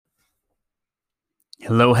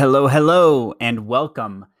Hello, hello, hello, and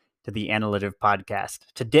welcome to the Analytive Podcast.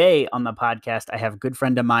 Today on the podcast, I have a good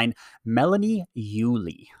friend of mine, Melanie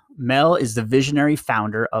Yulee. Mel is the visionary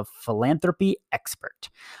founder of Philanthropy Expert.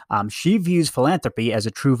 She views philanthropy as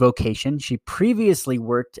a true vocation. She previously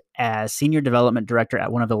worked as senior development director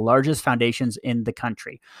at one of the largest foundations in the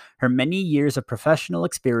country. Her many years of professional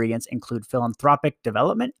experience include philanthropic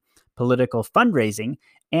development, political fundraising,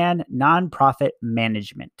 and nonprofit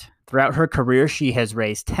management. Throughout her career, she has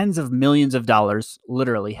raised tens of millions of dollars,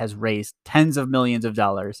 literally has raised tens of millions of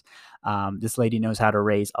dollars. This lady knows how to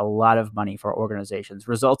raise a lot of money for organizations,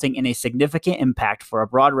 resulting in a significant impact for a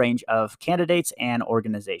broad range of candidates and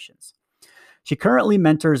organizations. She currently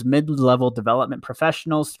mentors mid-level development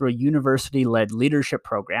professionals through a university-led leadership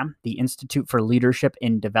program, the Institute for Leadership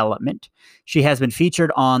in Development. She has been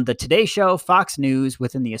featured on The Today Show, Fox News,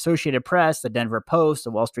 within the Associated Press, the Denver Post,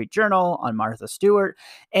 the Wall Street Journal, on Martha Stewart,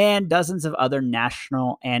 and dozens of other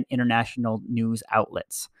national and international news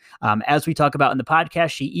outlets. As we talk about in the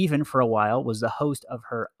podcast, she even, for a while, was the host of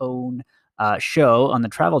her own show on the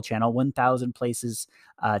Travel Channel, 1,000 Places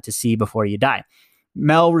to See Before You Die.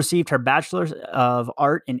 Mel received her Bachelor's of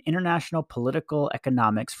Art in International Political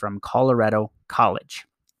Economics from Colorado College.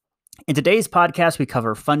 In today's podcast, we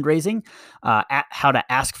cover fundraising, how to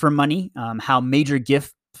ask for money, how major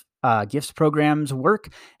gifts programs work,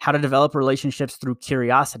 how to develop relationships through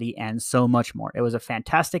curiosity, and so much more. It was a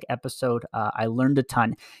fantastic episode. I learned a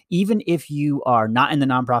ton. Even if you are not in the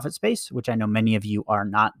nonprofit space, which I know many of you are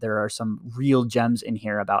not, there are some real gems in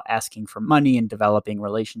here about asking for money and developing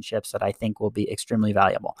relationships that I think will be extremely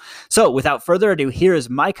valuable. So without further ado, here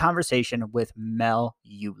is my conversation with Mel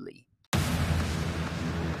Yulee.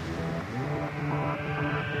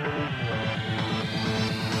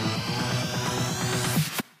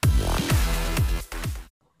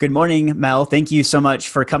 Good morning, Mel. Thank you so much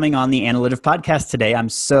for coming on the Analytive Podcast today. I'm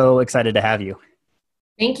so excited to have you.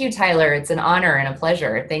 Thank you, Tyler. It's an honor and a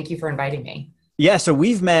pleasure. Thank you for inviting me. Yeah, so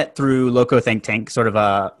we've met through Loco Think Tank, sort of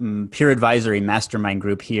a peer advisory mastermind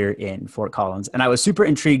group here in Fort Collins. And I was super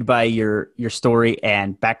intrigued by your story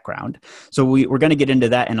and background. So we're going to get into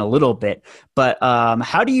that in a little bit. But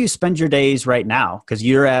how do you spend your days right now? Because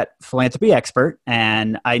you're at Philanthropy Expert,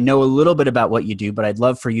 and I know a little bit about what you do, but I'd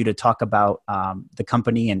love for you to talk about the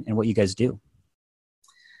company and what you guys do.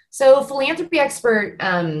 So Philanthropy Expert,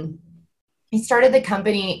 I started the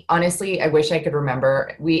company, honestly, I wish I could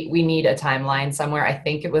remember. We need a timeline somewhere. I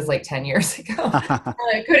think it was like 10 years ago.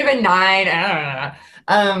 It could have been 9. I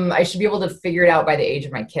don't know. I should be able to figure it out by the age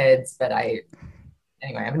of my kids, but anyway,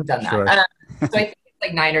 I haven't done that. Sure. So I think it's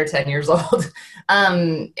like 9 or 10 years old.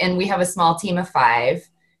 And we have a small team of 5,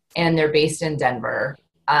 and they're based in Denver.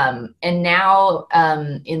 And now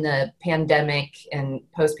in the pandemic and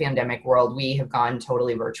post-pandemic world, we have gone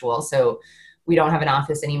totally virtual. So we don't have an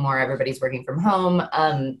office anymore. Everybody's working from home.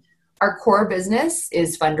 Our core business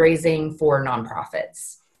is fundraising for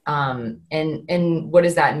nonprofits. And what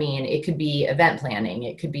does that mean? It could be event planning.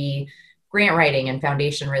 It could be grant writing and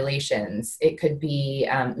foundation relations. It could be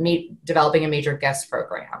developing a major guest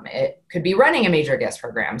program. It could be running a major guest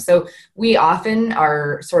program. So we often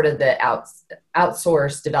are sort of the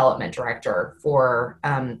outsourced development director for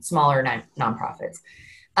smaller nonprofits.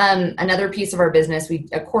 Another piece of our business,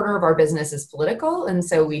 a quarter of our business is political. And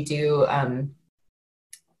so we do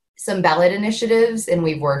some ballot initiatives, and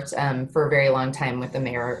we've worked for a very long time with the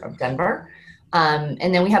mayor of Denver. And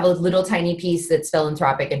then we have a little tiny piece that's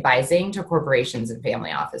philanthropic advising to corporations and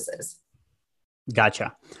family offices.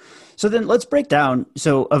 Gotcha. So then let's break down.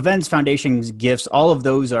 So events, foundations, gifts, all of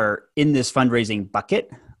those are in this fundraising bucket.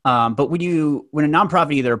 But when a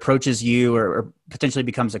nonprofit either approaches you or potentially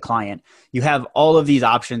becomes a client, you have all of these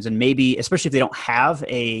options, and maybe, especially if they don't have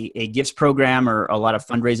a gifts program or a lot of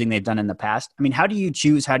fundraising they've done in the past. I mean, how do you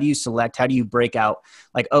choose? How do you select? How do you break out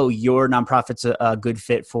like, oh, your nonprofit's a good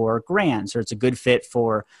fit for grants, or it's a good fit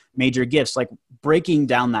for major gifts? Like breaking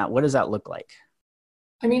down that, what does that look like?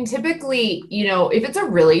 I mean, typically, if it's a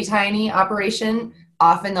really tiny operation,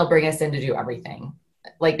 often they'll bring us in to do everything.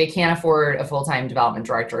 Like they can't afford a full-time development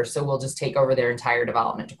director, so we'll just take over their entire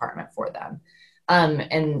development department for them.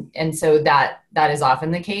 And so that is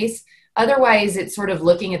often the case. Otherwise, it's sort of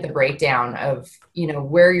looking at the breakdown of,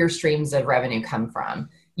 where your streams of revenue come from.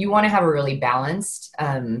 You want to have a really balanced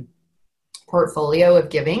portfolio of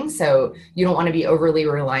giving. So you don't want to be overly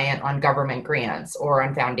reliant on government grants or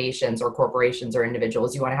on foundations or corporations or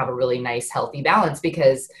individuals. You want to have a really nice, healthy balance,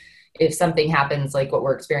 because if something happens like what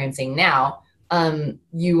we're experiencing now,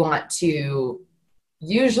 you want to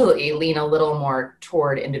usually lean a little more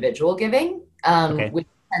toward individual giving, which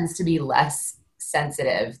tends to be less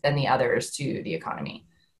sensitive than the others to the economy.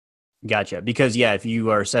 Gotcha. Because yeah, if you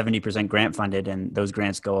are 70% grant funded and those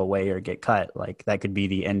grants go away or get cut, like that could be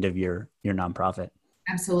the end of your nonprofit.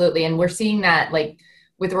 Absolutely. And we're seeing that like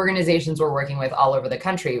with organizations we're working with all over the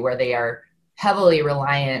country where they are heavily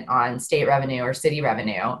reliant on state revenue or city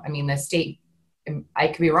revenue. I mean, the state, I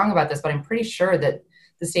could be wrong about this, but I'm pretty sure that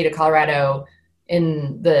the state of Colorado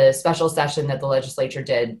in the special session that the legislature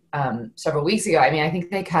did several weeks ago, I mean, I think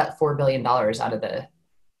they cut $4 billion out of the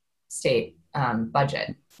state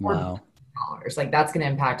budget. Wow. $4 billion. Like that's going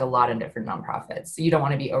to impact a lot of different nonprofits. So you don't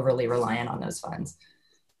want to be overly reliant on those funds.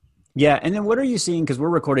 Yeah. And then what are you seeing? Because we're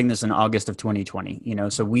recording this in August of 2020,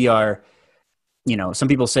 so we are, some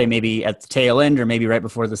people say maybe at the tail end or maybe right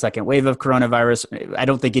before the second wave of coronavirus. I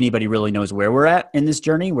don't think anybody really knows where we're at in this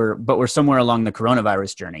journey. But we're somewhere along the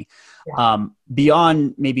coronavirus journey. Yeah.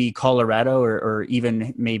 Beyond maybe Colorado or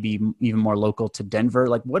even maybe even more local to Denver,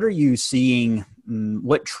 like what are you seeing?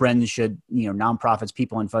 What trends should, nonprofits,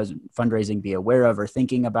 people in fundraising be aware of or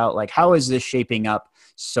thinking about? Like, how is this shaping up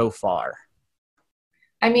so far?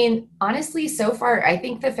 I mean, honestly, so far, I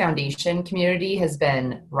think the foundation community has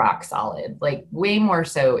been rock solid, like way more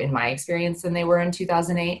so in my experience than they were in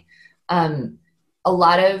 2008. A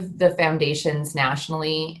lot of the foundations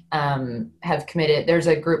nationally have committed. There's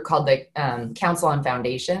a group called the Council on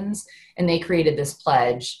Foundations, and they created this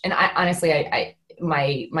pledge. And I honestly,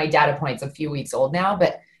 my data point's a few weeks old now,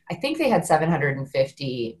 but I think they had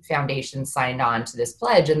 750 foundations signed on to this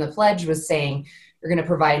pledge. And the pledge was saying, you're going to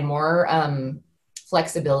provide more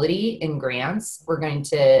flexibility in grants. We're going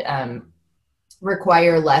to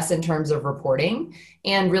require less in terms of reporting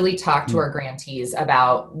and really talk to our grantees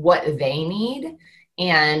about what they need.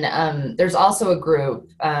 And there's also a group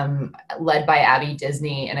led by Abby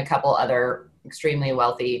Disney and a couple other extremely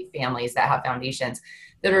wealthy families that have foundations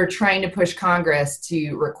that are trying to push Congress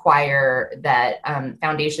to require that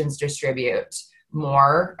foundations distribute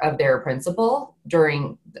more of their principal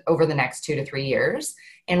over the next 2 to 3 years,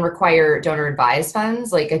 and require donor advised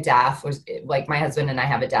funds. Like a DAF was like, my husband and I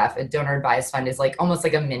have a DAF. A donor advised fund is like almost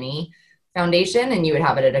like a mini foundation, and you would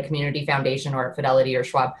have it at a community foundation or Fidelity or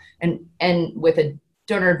Schwab. And with a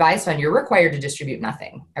donor advised fund, you're required to distribute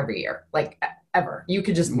nothing every year, like ever. You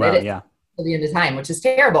could just knit it till the end of time, which is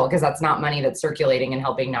terrible because that's not money that's circulating and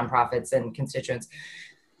helping nonprofits and constituents.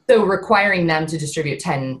 So requiring them to distribute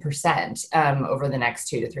 10% over the next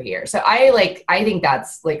 2 to 3 years. So I think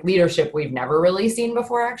that's like leadership we've never really seen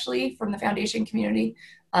before, actually, from the foundation community.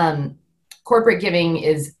 Corporate giving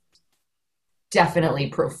is definitely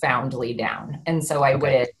profoundly down. And so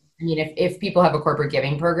if people have a corporate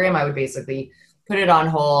giving program, I would basically put it on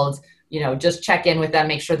hold, just check in with them,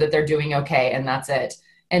 make sure that they're doing okay. And that's it.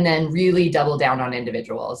 And then really double down on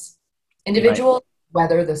individuals. Right.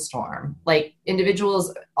 Weather the storm. Like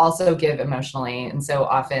individuals also give emotionally. And so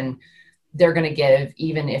often they're going to give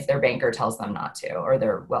even if their banker tells them not to, or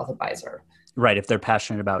their wealth advisor. Right. If they're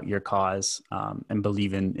passionate about your cause and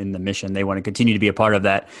believe in the mission, they want to continue to be a part of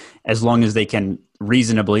that as long as they can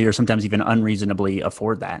reasonably or sometimes even unreasonably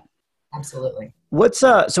afford that. Absolutely. What's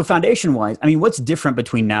so foundation wise, I mean, what's different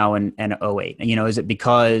between now and 08? Is it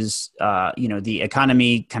because, the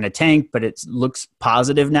economy kind of tanked, but it looks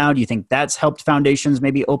positive now? Do you think that's helped foundations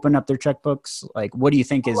maybe open up their checkbooks? Like, what do you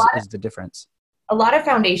think is the difference? A lot of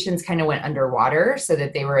foundations kind of went underwater so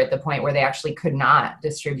that they were at the point where they actually could not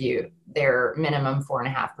distribute their minimum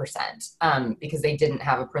 4.5% because they didn't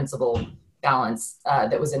have a principal balance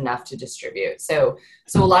that was enough to distribute. So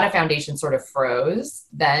a lot of foundations sort of froze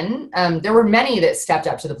then. There were many that stepped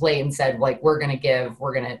up to the plate and said, like, we're going to give,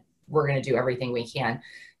 we're going to do everything we can.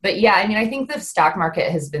 But yeah, I mean, I think the stock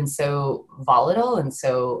market has been so volatile and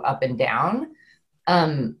so up and down.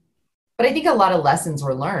 But I think a lot of lessons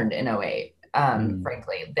were learned in 08,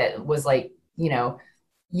 frankly, that was like,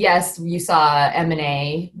 yes, you saw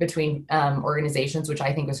M&A between organizations, which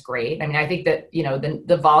I think was great. I mean, I think that,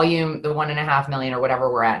 the volume, the 1.5 million or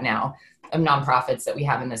whatever we're at now of nonprofits that we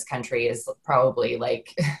have in this country is probably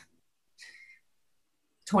like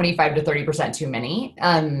 25 to 30% too many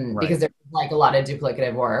because there's like a lot of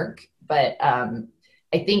duplicative work. But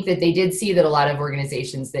I think that they did see that a lot of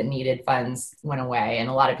organizations that needed funds went away, and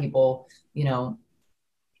a lot of people,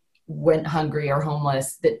 went hungry or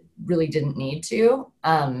homeless that really didn't need to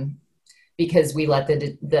because we let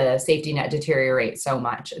the safety net deteriorate so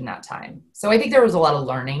much in that time. So I think there was a lot of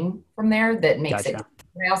learning from there that makes it.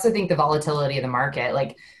 I also think the volatility of the market,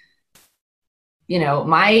 like,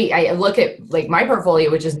 I look at like my portfolio,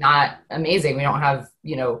 which is not amazing. We don't have,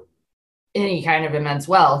 any kind of immense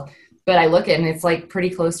wealth, but I look at it and it's like pretty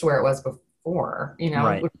close to where it was before,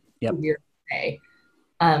 Right. Yep. Weird to say.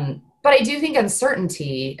 But I do think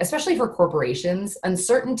uncertainty, especially for corporations,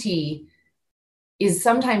 uncertainty is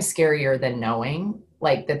sometimes scarier than knowing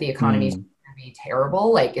like that the economy is Mm, going to be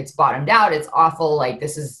terrible. Like it's bottomed out. It's awful. Like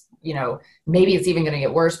this is, maybe it's even going to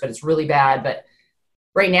get worse, but it's really bad. But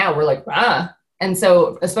right now we're like, ah. And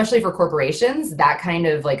so, especially for corporations, that kind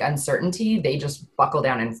of like uncertainty, they just buckle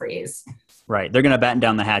down and freeze. right. They're going to batten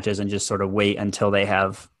down the hatches and just sort of wait until they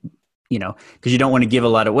have, because you don't want to give a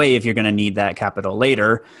lot away if you're going to need that capital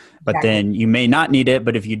later, but Exactly. then you may not need it.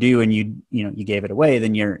 But if you do, and you gave it away,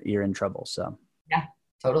 then you're in trouble. So Yeah,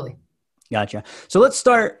 totally. gotcha. So let's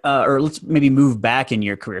start, or let's maybe move back in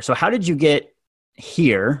your career. So how did you get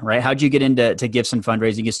here, right? How'd you get into gifts and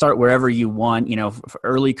fundraising? You start wherever you want, for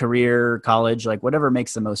early career, college, like whatever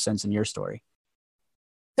makes the most sense in your story.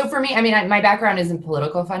 So for me, I mean, my background is in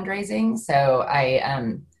political fundraising. So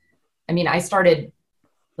I started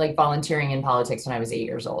like volunteering in politics when I was 8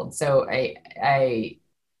 years old. So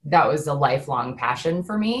that was a lifelong passion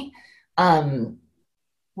for me. So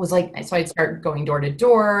I'd start going door to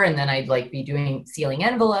door, and then I'd like be sealing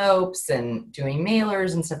envelopes and doing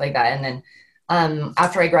mailers and stuff like that. And then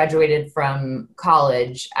after I graduated from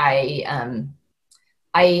college, I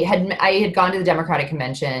had gone to the Democratic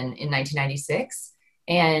Convention in 1996,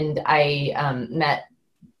 and I met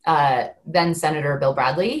then Senator Bill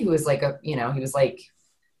Bradley, who was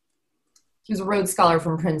he was a Rhodes Scholar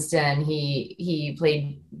from Princeton. He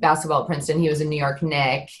played basketball at Princeton. He was a New York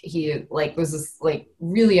Knick. He was this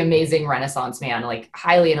really amazing Renaissance man,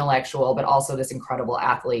 highly intellectual, but also this incredible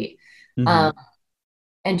athlete, Mm-hmm.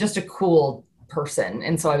 and just a cool person.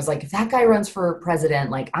 And so I was like, if that guy runs for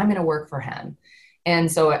president, I'm going to work for him.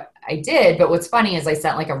 And so I did. But what's funny is I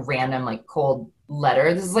sent a random cold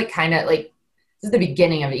letter. This is this is the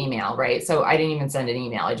beginning of email, right? So I didn't even send an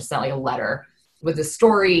email. I just sent a letter with a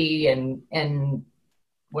story and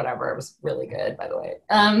whatever. It was really good, by the way.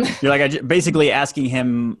 You're basically asking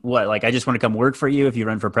him what, I just want to come work for you if you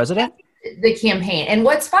run for president? The campaign. And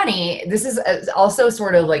what's funny, this is also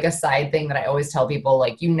sort of a side thing that I always tell people,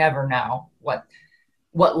 you never know what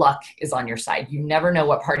luck is on your side. You never know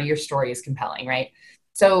what part of your story is compelling, right?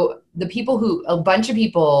 So a bunch of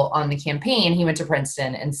people on the campaign, he went to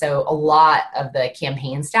Princeton. And so a lot of the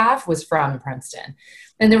campaign staff was from Princeton.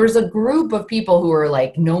 And there was a group of people who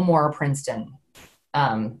were no more Princeton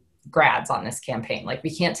grads on this campaign.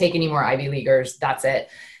 We can't take any more Ivy Leaguers. That's it.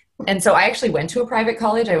 And so I actually went to a private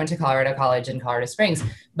college. I went to Colorado College in Colorado Springs,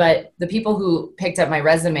 but the people who picked up my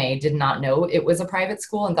resume did not know it was a private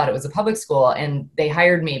school and thought it was a public school. And they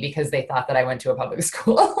hired me because they thought that I went to a public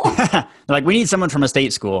school. They're we need someone from a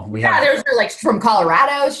state school. There's from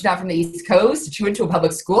Colorado. She's not from the East Coast. She went to a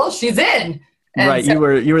public school. She's in. And right. So,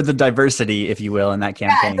 you were the diversity, if you will, in that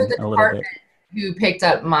campaign so the a little bit. Who picked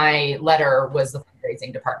up my letter was the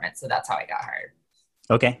fundraising department. So that's how I got hired.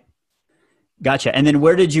 Okay. Gotcha. And then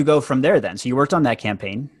where did you go from there then? So you worked on that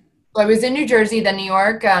campaign. So I was in New Jersey, then New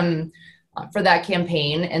York for that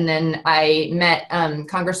campaign. And then I met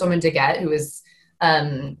Congresswoman DeGette, who was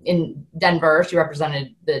in Denver. She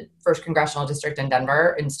represented the 1st Congressional District in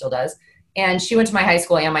Denver and still does. And she went to my high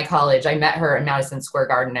school and my college. I met her in Madison Square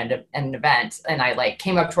Garden at an event. And I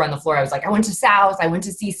came up to her on the floor. I was like, I went to South. I went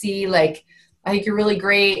to CC. I think you're really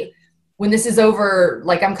great. When this is over,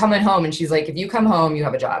 I'm coming home. And she's like, if you come home, you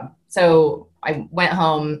have a job. So I went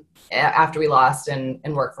home after we lost and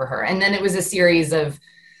worked for her. And then it was a series of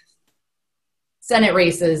Senate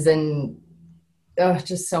races and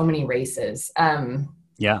just so many races.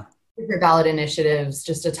 Yeah. Different ballot initiatives,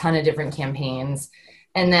 just a ton of different campaigns.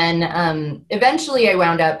 And then eventually I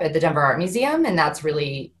wound up at the Denver Art Museum. And that's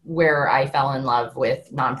really where I fell in love with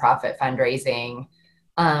nonprofit fundraising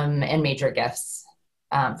and major gifts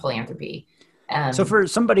philanthropy. So for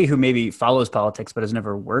somebody who maybe follows politics but has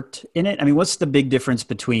never worked in it, I mean, what's the big difference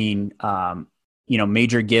between,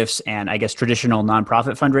 major gifts and I guess traditional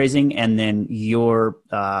nonprofit fundraising, and then your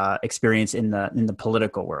experience in the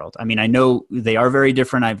political world? I mean, I know they are very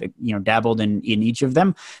different. I've dabbled in each of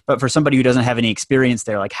them, but for somebody who doesn't have any experience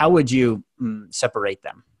there, how would you separate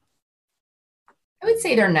them? I would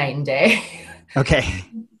say they're night and day. Okay.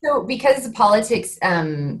 So because politics,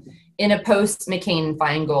 in a post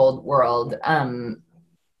McCain-Feingold world, and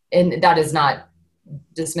that is not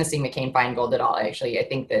dismissing McCain-Feingold at all. Actually, I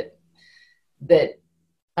think that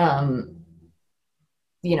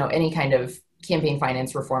any kind of campaign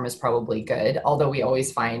finance reform is probably good, although we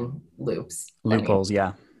always find loopholes.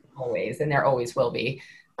 Yeah, always, and there always will be.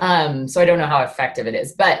 So I don't know how effective it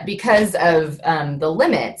is, but because of the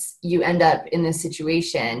limits, you end up in this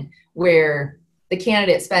situation where the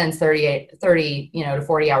candidate spends 30 to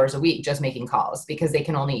 40 hours a week just making calls because they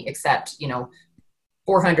can only accept,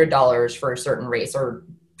 $400 for a certain race or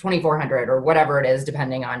 2,400 or whatever it is,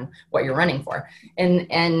 depending on what you're running for.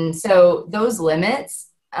 And so those limits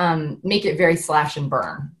make it very slash and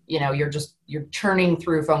burn. You're churning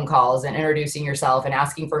through phone calls and introducing yourself and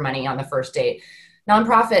asking for money on the first date.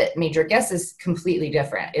 Nonprofit major gifts is completely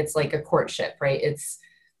different. It's like a courtship, right? It's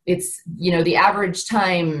the average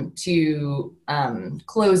time to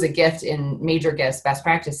close a gift in major gifts best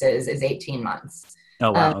practices is 18 months.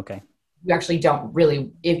 Oh, wow. Okay. You actually don't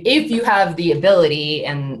really, if you have the ability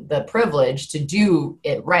and the privilege to do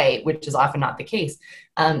it right, which is often not the case,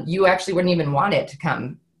 you actually wouldn't even want it to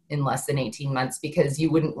come in less than 18 months because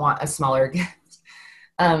you wouldn't want a smaller gift.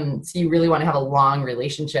 So you really want to have a long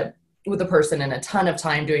relationship with a person and a ton of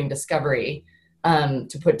time doing discovery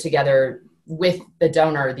to put together with the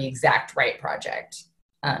donor the exact right project.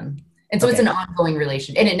 And so it's an ongoing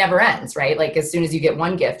relation, and it never ends, right? Like as soon as you get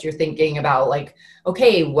one gift, you're thinking about like,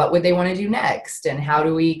 okay, what would they want to do next? And how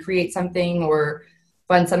do we create something or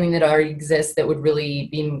fund something that already exists that would really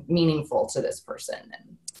be meaningful to this person?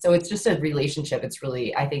 And so it's just a relationship.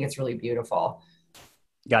 I think it's really beautiful.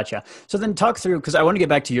 Gotcha. So then talk through, because I want to get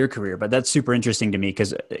back to your career, but that's super interesting to me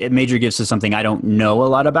because major gifts is something I don't know a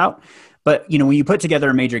lot about. But, when you put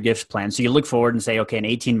together a major gifts plan, so you look forward and say, okay, in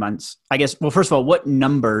 18 months, I guess, well, first of all, what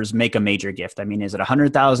numbers make a major gift? I mean, is it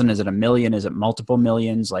 100,000? Is it 1 million? Is it multiple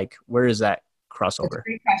millions? Like, where is that crossover? That's a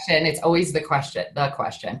great question. It's always the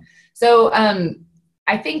question. So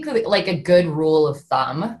I think like a good rule of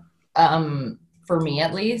thumb, for me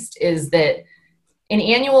at least, is that an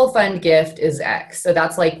annual fund gift is X. So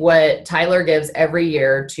that's like what Tyler gives every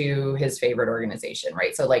year to his favorite organization,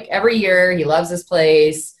 right? So like every year he loves this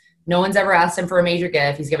place. No one's ever asked him for a major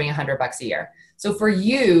gift. He's giving $100 a year. So for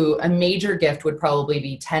you, a major gift would probably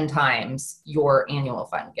be 10 times your annual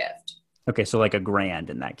fund gift. Okay. So like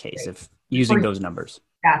 $1,000 in that case, if using those numbers.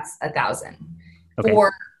 That's 1,000. Okay.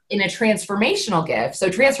 Or in a transformational gift, so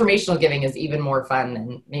transformational giving is even more fun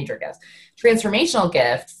than major gifts. Transformational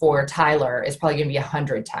gift for Tyler is probably going to be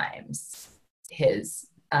 100 times his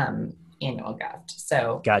annual gift.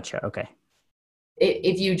 So gotcha. Okay.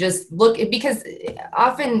 If you just look, because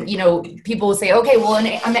often, people will say, okay, well,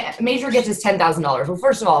 a major gift is $10,000. Well,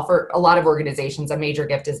 first of all, for a lot of organizations, a major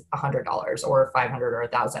gift is $100 or $500 or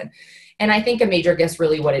 $1,000. And I think a major gift is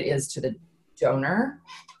really what it is to the donor.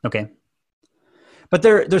 Okay. But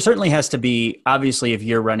there certainly has to be, obviously, if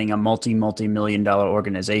you're running a multi-million dollar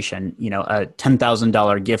organization, a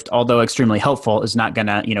 $10,000 gift, although extremely helpful, is not going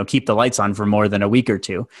to, keep the lights on for more than a week or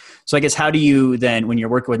two. So I guess, how do you then, when you're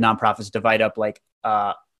working with nonprofits, divide up like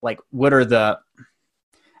what are I don't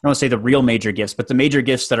want to say the real major gifts, but the major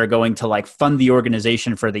gifts that are going to like fund the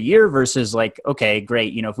organization for the year versus like, okay,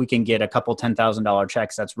 great. If we can get a couple $10,000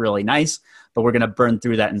 checks, that's really nice, but we're going to burn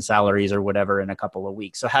through that in salaries or whatever in a couple of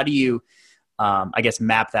weeks. So how do you, I guess,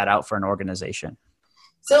 map that out for an organization?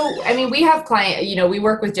 So, I mean, we have we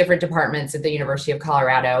work with different departments at the University of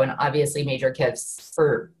Colorado, and obviously major gifts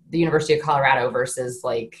for the University of Colorado versus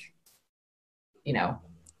like,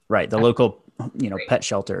 right. The local, pet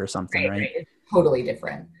shelter or something, right? It's totally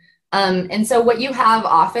different. And so what you have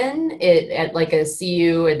often at like a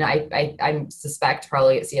CU, and I suspect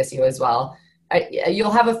probably at CSU as well,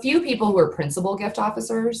 you'll have a few people who are principal gift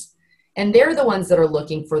officers. And they're the ones that are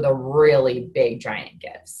looking for the really big, giant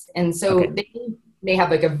gifts. And so they may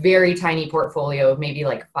have like a very tiny portfolio of maybe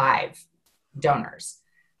like 5 donors.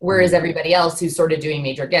 Whereas everybody else who's sort of doing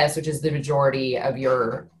major gifts, which is the majority of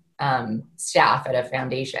your staff at a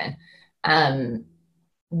foundation,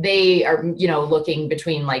 they are, looking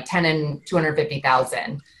between like 10 and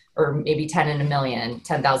 250,000, or maybe 10 and a million,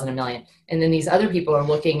 10,000 a million. And then these other people are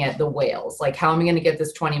looking at the whales, like how am I going to get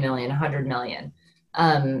this 20 million, 100 million?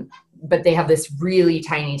 But they have this really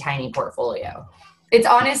tiny, tiny portfolio. It's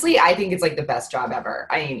honestly, I think it's like the best job ever.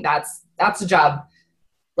 I mean, that's a job.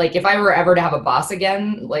 Like if I were ever to have a boss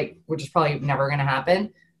again, like, which is probably never going to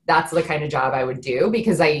happen, that's the kind of job I would do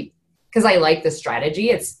because I like the strategy.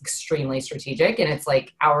 It's extremely strategic and it's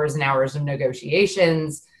like hours and hours of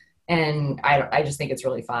negotiations. And I just think it's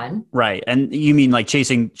really fun. Right. And you mean like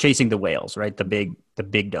chasing the whales, right? The big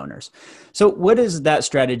donors. So what is that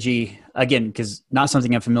strategy again? Because not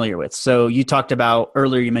something I'm familiar with. So you talked about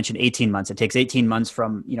earlier, you mentioned 18 months. It takes 18 months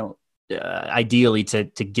from, ideally to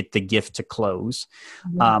get the gift to close.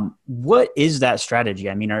 Mm-hmm. What is that strategy?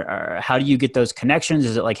 I mean, how do you get those connections?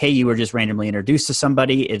 Is it like, hey, you were just randomly introduced to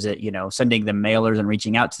somebody? Is it, sending them mailers and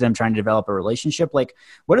reaching out to them, trying to develop a relationship? Like,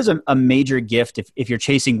 what is a major gift if you're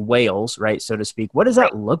chasing whales, right, so to speak? What does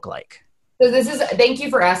that look like? So thank you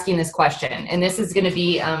for asking this question. And this is going to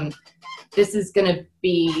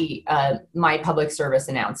be my public service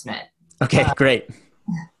announcement. Okay, great.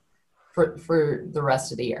 For the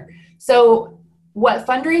rest of the year. So what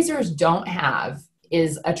fundraisers don't have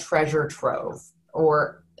is a treasure trove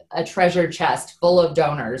or a treasure chest full of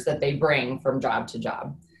donors that they bring from job to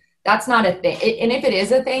job. That's not a thing. And if it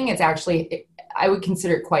is a thing, it's actually, I would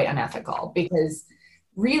consider it quite unethical, because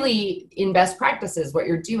really in best practices, what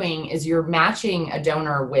you're doing is you're matching a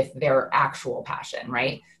donor with their actual passion,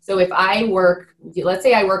 right? So if I work, let's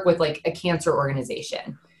say I work with like a cancer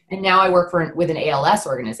organization, and now I work with an ALS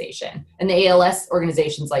organization, and the ALS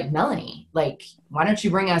organization's like, Melanie, like, why don't you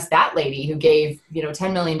bring us that lady who gave,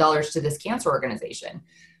 $10 million to this cancer organization?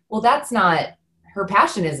 Well, that's not, her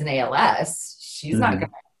passion is an ALS. She's not going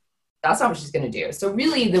to, that's not what she's going to do. So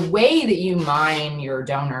really the way that you mine your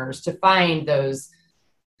donors to find those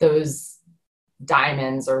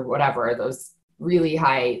diamonds or whatever, those really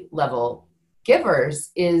high level givers,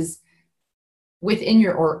 is within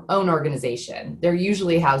your own organization. They're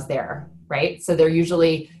usually housed there, right? So they're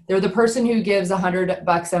the person who gives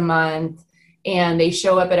 $100 a month, and they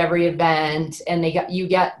show up at every event, and you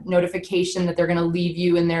get notification that they're going to leave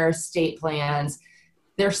you in their estate plans.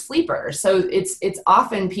 They're sleepers. So it's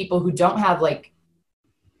often people who don't have like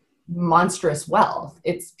monstrous wealth.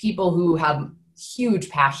 It's people who have huge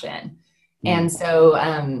passion. And so,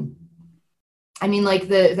 like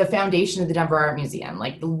the foundation of the Denver Art Museum,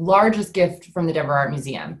 like the largest gift from the Denver Art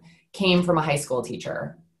Museum came from a high school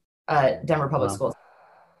teacher, Denver Public Schools.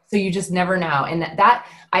 So you just never know. And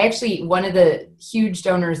one of the huge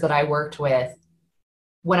donors that I worked with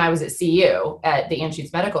when I was at CU at the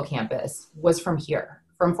Anschutz Medical Campus was from here,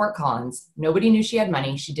 from Fort Collins. Nobody knew she had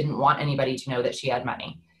money. She didn't want anybody to know that she had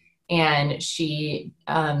money. And she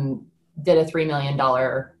did a $3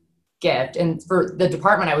 million gift. And for the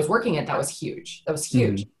department I was working at, that was huge.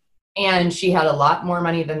 And she had a lot more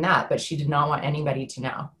money than that, but she did not want anybody to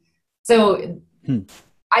know. So, and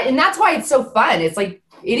that's why it's so fun. It's like,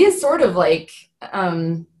 it is sort of like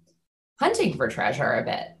hunting for treasure a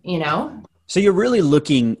bit, So you're really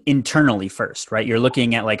looking internally first, right? You're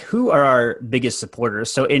looking at like, who are our biggest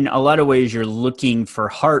supporters? So in a lot of ways, you're looking for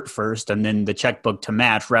heart first and then the checkbook to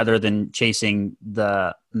match, rather than chasing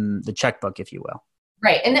the checkbook, if you will.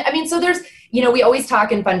 Right. And so there's, we always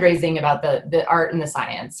talk in fundraising about the art and the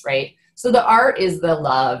science, right? So the art is the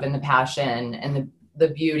love and the passion and the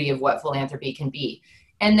beauty of what philanthropy can be.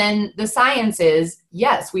 And then the science is,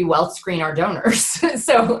 yes, we wealth screen our donors.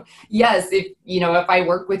 So yes, if I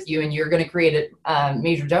work with you and you're going to create a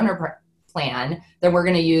major donor plan, then we're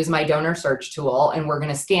going to use my donor search tool, and we're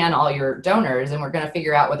going to scan all your donors, and we're going to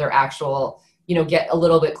figure out what their actual, get a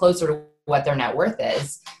little bit closer to what their net worth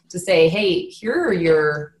is, to say, hey,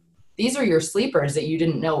 these are your sleepers that you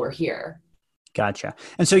didn't know were here. Gotcha.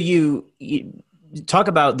 And so you talk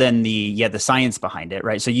about then the science behind it,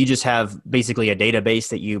 right? So you just have basically a database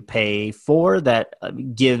that you pay for that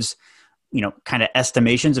gives, kind of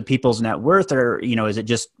estimations of people's net worth, or, is it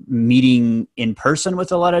just meeting in person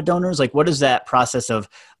with a lot of donors? Like, what does that process of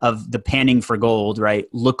the panning for gold, right,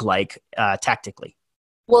 look like tactically?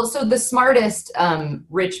 Well, so the smartest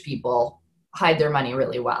rich people hide their money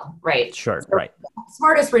really well, right? Sure, so right.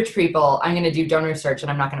 Smartest rich people, I'm going to do donor search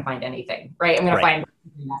and I'm not going to find anything, right? I'm going to find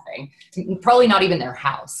nothing. Probably not even their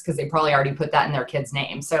house, because they probably already put that in their kid's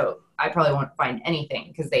name. So I probably won't find anything,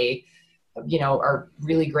 because they, are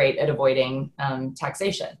really great at avoiding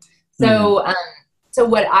taxation. So, so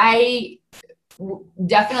what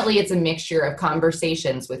definitely, it's a mixture of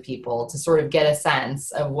conversations with people to sort of get a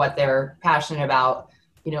sense of what they're passionate about,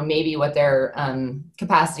 maybe what their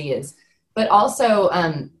capacity is. But also,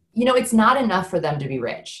 it's not enough for them to be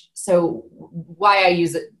rich. So why I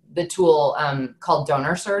use the tool called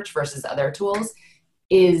Donor Search versus other tools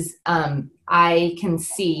is I can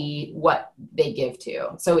see what they give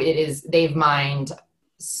to. So they've mined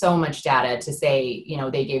so much data to say,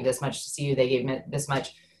 they gave this much to CU, they gave this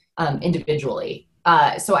much individually.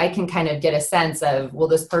 So I can kind of get a sense of, well,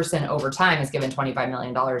 this person over time has given $25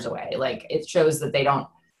 million away. Like, it shows that they don't,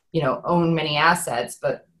 own many assets,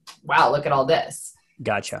 but wow, look at all this.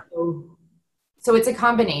 Gotcha. So it's a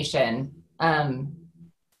combination.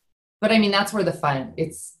 But that's where the fun,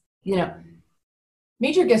 it's,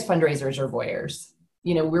 major gifts fundraisers are voyeurs.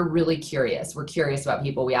 We're really curious. We're curious about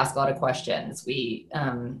people. We ask a lot of questions. We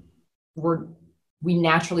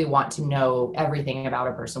naturally want to know everything about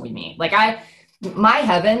a person we meet. Like my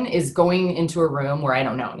heaven is going into a room where I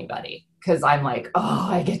don't know anybody, because I'm like, oh,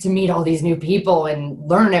 I get to meet all these new people and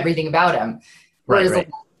learn everything about them. Whereas right.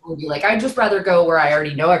 Would be like, I'd just rather go where I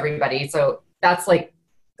already know everybody. So that's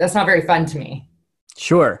not very fun to me.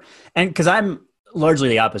 Sure. And because I'm largely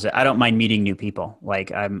the opposite. I don't mind meeting new people.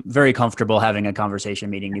 Like, I'm very comfortable having a conversation,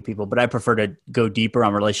 meeting new people, but I prefer to go deeper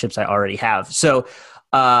on relationships I already have. So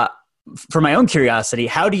for my own curiosity,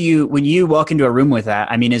 how do you, when you walk into a room with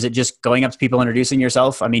that, I mean, is it just going up to people, introducing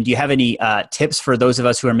yourself? I mean, do you have any tips for those of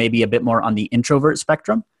us who are maybe a bit more on the introvert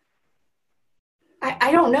spectrum?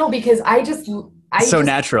 I don't know, because I So just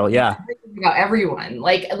natural. Yeah. about everyone.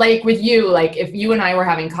 Like with you, like if you and I were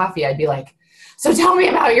having coffee, I'd be like, so tell me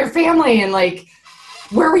about your family, and like,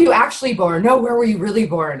 where were you actually born? No, where were you really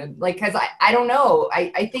born? And like, cause I don't know.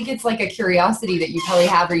 I think it's like a curiosity that you probably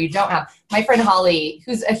have or you don't have. My friend Holly,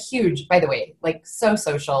 who's a huge, by the way, like so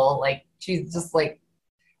social, like she's just like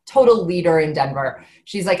total leader in Denver.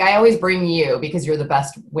 She's like, I always bring you because you're the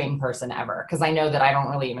best wing person ever. Cause I know that I don't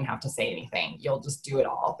really even have to say anything. You'll just do it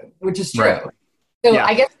all, which is true. Right. So Yeah.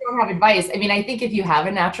 I guess you don't have advice. I mean, I think if you have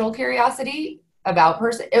a natural curiosity about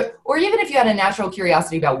person, or even if you had a natural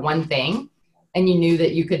curiosity about one thing and you knew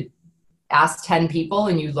that you could ask 10 people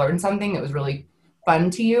and you learned something that was really fun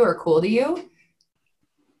to you or cool to you.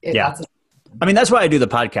 Yeah. I mean, that's why I do the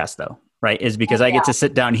podcast though, right? Is because I get to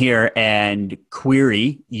sit down here and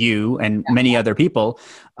query you and many other people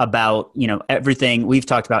about, you know, everything we've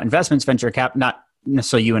talked about: investments, venture cap, not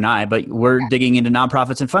necessarily you and I, but we're digging into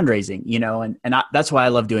nonprofits and fundraising, you know, and that's why I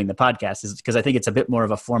love doing the podcast, is because I think it's a bit more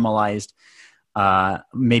of a formalized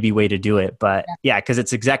maybe way to do it. But yeah, because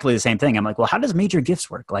it's exactly the same thing. I'm like, well, how does Major Gifts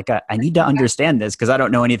work? Like I need to understand this because I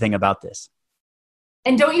don't know anything about this.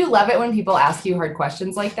 And don't you love it when people ask you hard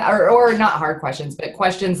questions like that, or not hard questions, but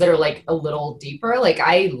questions that are like a little deeper? Like,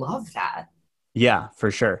 I love that. Yeah, for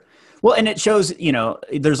sure. Well, and it shows, you know,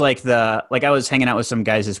 there's like I was hanging out with some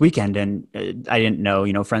guys this weekend and I didn't know,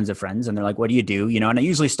 you know, friends of friends. And they're like, what do you do? You know, and I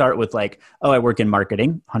usually start with like, oh, I work in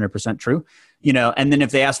marketing, 100% true. You know, and then if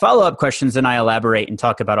they ask follow-up questions, then I elaborate and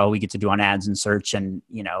talk about all we get to do on ads and search and,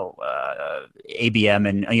 you know, ABM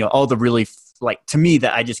and, you know, all the really like, to me,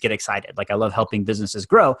 that I just get excited. Like I love helping businesses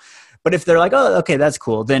grow. But if they're like, oh, okay, that's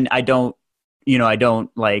cool, then I don't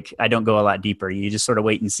go a lot deeper. You just sort of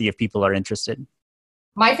wait and see if people are interested.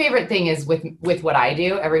 My favorite thing is with what I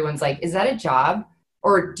do, everyone's like, is that a job?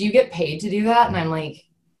 Or do you get paid to do that? And I'm like,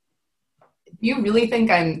 do you really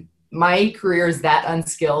think my career is that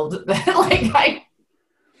unskilled that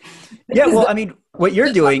Yeah, well, I mean, what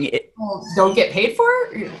you're doing don't get paid for?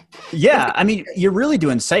 Yeah, I mean, you're really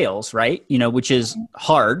doing sales, right? You know, which is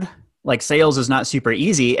hard. Like sales is not super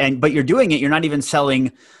easy, but you're doing it. You're not even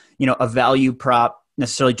selling, you know, a value prop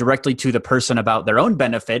necessarily directly to the person about their own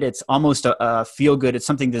benefit. It's almost a feel good. It's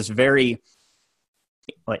something that's very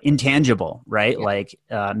intangible, right? Yeah. Like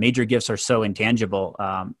Major Gifts are so intangible.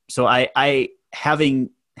 So I having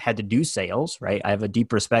had to do sales, right? I have a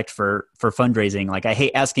deep respect for fundraising. Like I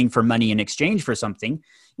hate asking for money in exchange for something.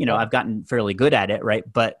 You know, I've gotten fairly good at it, right?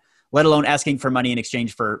 But let alone asking for money in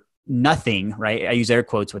exchange for nothing, right? I use air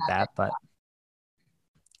quotes with that, but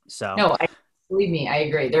so. No, believe me, I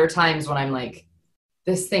agree. There are times when I'm like,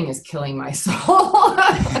 this thing is killing my soul.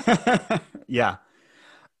 Yeah.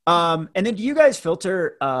 And then do you guys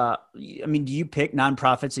filter, I mean, do you pick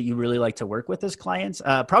nonprofits that you really like to work with as clients?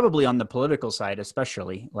 Probably on the political side,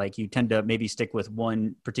 especially, like you tend to maybe stick with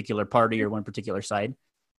one particular party or one particular side.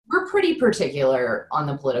 We're pretty particular on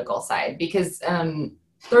the political side because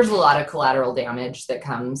there's a lot of collateral damage that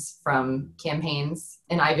comes from campaigns,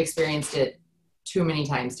 and I've experienced it too many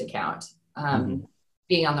times to count.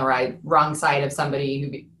 Being on the wrong side of somebody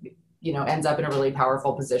who, you know, ends up in a really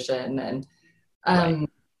powerful position. And, right.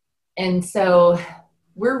 And so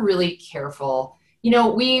we're really careful. You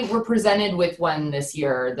know, we were presented with one this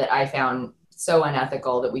year that I found so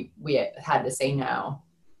unethical that we had to say no.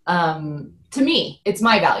 To me, it's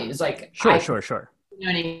my values. Like, sure. You know what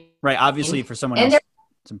I mean? Right. Obviously for someone else,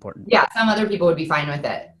 it's important. Yeah. Some other people would be fine with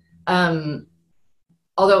it.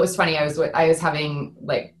 Although it was funny, I was having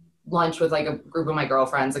like lunch with like a group of my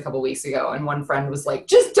girlfriends a couple weeks ago, and one friend was like,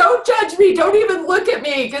 just don't judge me, don't even look at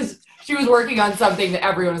me, because she was working on something that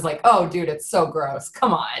everyone was like, oh dude, it's so gross,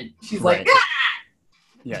 come on. She's right. Like,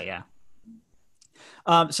 yeah.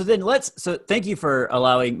 So thank you for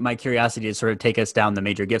allowing my curiosity to sort of take us down the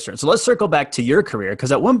Major Gifts route. So let's circle back to your career,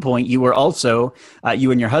 because at one point you were also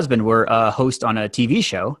you and your husband were a host on a TV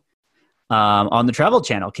show on the Travel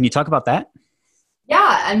Channel. Can you talk about that?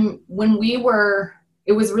 Yeah, and when we were,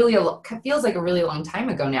 it was really feels like a really long time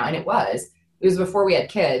ago now, and it was before we had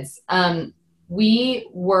kids. We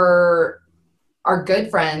were, our good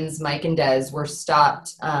friends Mike and Des were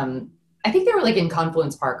stopped. I think they were like in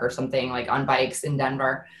Confluence Park or something, like on bikes in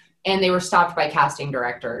Denver, and they were stopped by casting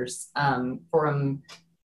directors from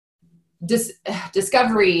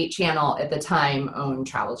Discovery Channel at the time owned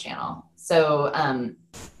Travel Channel. So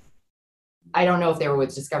I don't know if they were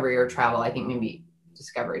with Discovery or Travel. I think maybe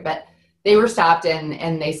Discovery, but they were stopped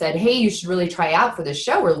and they said, hey, you should really try out for this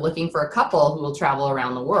show. We're looking for a couple who will travel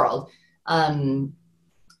around the world. And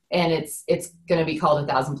it's going to be called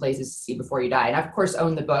 1,000 Places to See Before You Die. And I, of course,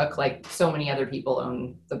 own the book. Like so many other people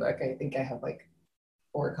own the book. I think I have like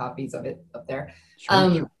 4 copies of it up there.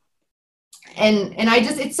 Sure. And I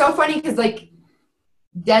just, it's so funny because like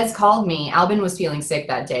Des called me. Albin was feeling sick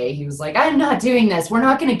that day. He was like, I'm not doing this. We're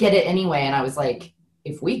not going to get it anyway. And I was like,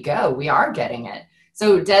 if we go, we are getting it.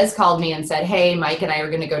 So Des called me and said, hey, Mike and I are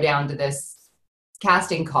going to go down to this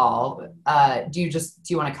casting call. Do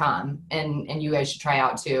you want to come? And you guys should try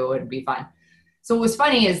out too. It'd be fun. So what was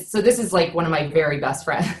funny is, so this is like one of my very best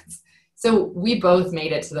friends. So we both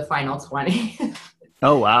made it to the final 20.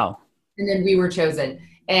 Oh, wow. And then we were chosen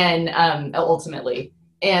and ultimately.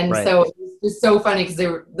 And right. So it was just so funny because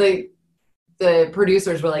the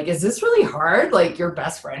producers were like, is this really hard? Like your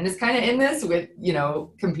best friend is kind of in this with,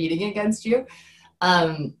 competing against you.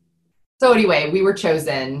 So anyway, we were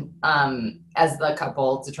chosen as the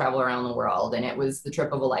couple to travel around the world. And it was the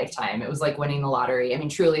trip of a lifetime. It was like winning the lottery. I mean,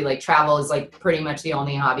 truly, like travel is like pretty much the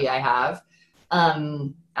only hobby I have. I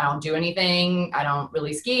don't do anything. I don't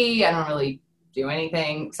really ski. I don't really do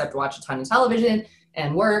anything except watch a ton of television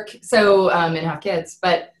and work. So, and have kids.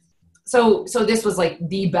 But so this was like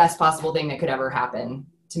the best possible thing that could ever happen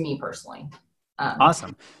to me personally.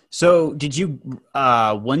 Awesome. So did you,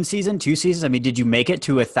 1 season, 2 seasons? I mean, did you make it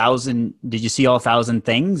to 1,000? Did you see all 1,000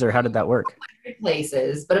 things or how did that work?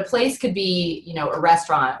 Places, but a place could be, a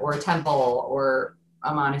restaurant or a temple or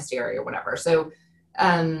a monastery or whatever. So,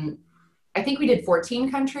 I think we did 14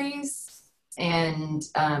 countries and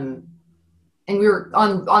we were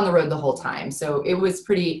on the road the whole time. So it was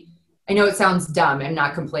pretty, I know it sounds dumb. I'm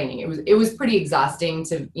not complaining. It was pretty exhausting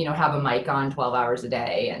to, have a mic on 12 hours a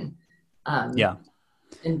day. And, yeah.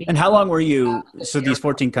 And how long were you, so these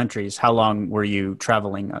 14 countries, how long were you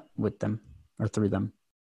traveling with them or through them?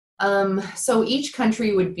 So each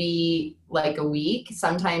country would be like a week.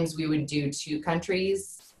 Sometimes we would do 2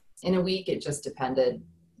 countries in a week. It just depended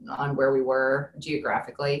on where we were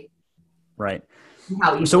geographically. Right.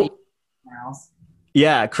 How easily else.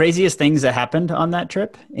 Yeah. Craziest things that happened on that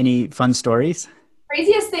trip? Any fun stories?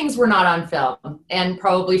 Craziest things were not on film and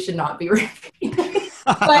probably should not be repeated.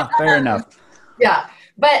 But, fair enough. Yeah.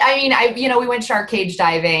 But I mean, we went shark cage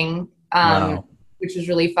diving, wow. which was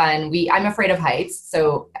really fun. I'm afraid of heights.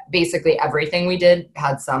 So basically everything we did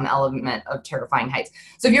had some element of terrifying heights.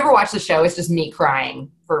 So if you ever watch the show, it's just me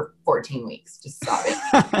crying for 14 weeks, just sobbing.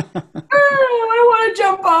 I want to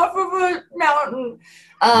jump off of a mountain.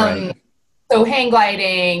 Right. So hang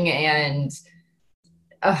gliding and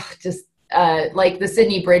just like the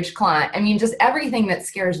Sydney Bridge climb. I mean, just everything that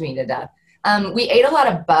scares me to death. We ate a lot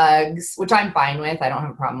of bugs, which I'm fine with. I don't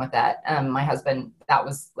have a problem with that. My husband, that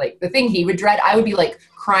was like the thing he would dread. I would be like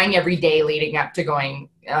crying every day leading up to going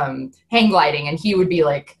hang gliding. And he would be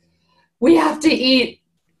like, we have to eat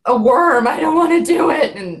a worm. I don't want to do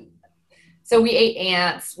it. And so we ate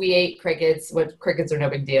ants, we ate crickets, which crickets are no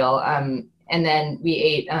big deal. And then we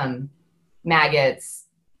ate maggots,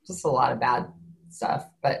 just a lot of bad stuff.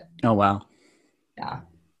 But oh, wow. Yeah,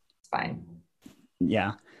 it's fine.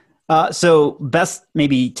 Yeah. So best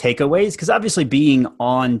maybe takeaways, because obviously being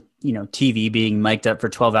on, TV, being mic'd up for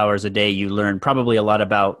 12 hours a day, you learn probably a lot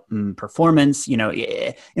about performance, in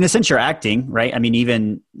a sense you're acting, right? I mean,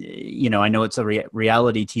 even, I know it's a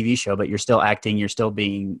reality TV show, but you're still acting, you're still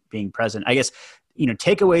being present. I guess,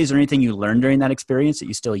 takeaways or anything you learned during that experience that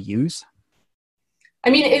you still use? I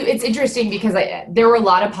mean, it's interesting because there were a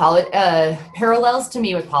lot of parallels to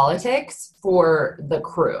me with politics for the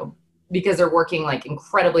crew. Because they're working like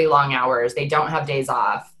incredibly long hours. They don't have days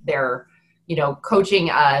off. They're, coaching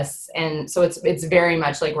us. And so it's very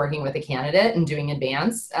much like working with a candidate and doing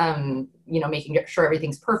advance, making sure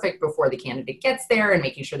everything's perfect before the candidate gets there and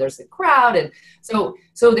making sure there's a crowd. And so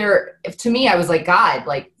to me, I was like, God,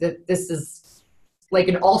 like this is like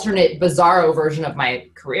an alternate bizarro version of my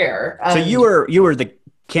career. So you were the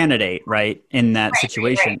candidate, right, in that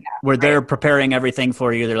situation where they're preparing everything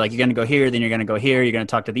for you. They're like, you're going to go here, then you're going to go here, you're going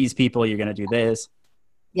to talk to these people, you're going to do this.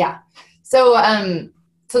 Yeah. So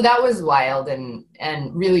so that was wild and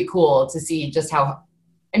really cool to see just how,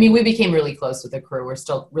 I mean, we became really close with the crew. We're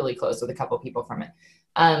still really close with a couple people from it.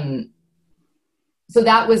 So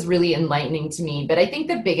that was really enlightening to me. But I think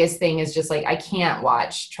the biggest thing is just like, I can't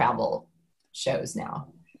watch travel shows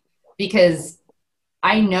now because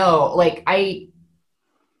I know, like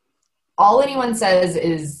all anyone says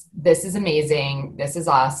is, this is amazing. This is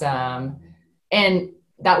awesome. And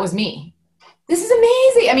that was me. this is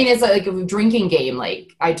amazing. I mean, it's like a drinking game.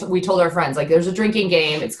 Like we told our friends, like, there's a drinking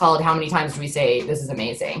game. It's called How Many Times Do We Say This Is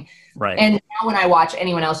Amazing? Right. And now when I watch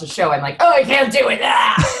anyone else's show, I'm like, oh, I can't do it.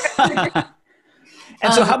 Ah!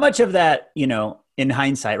 And so how much of that, you know, in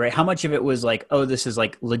hindsight, right? How much of it was like, oh, this is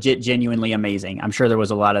like legit, genuinely amazing? I'm sure there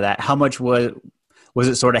was a lot of that. How much was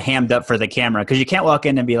it sort of hammed up for the camera? Because you can't walk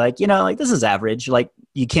in and be like, you know, like, this is average. Like,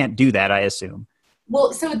 you can't do that, I assume.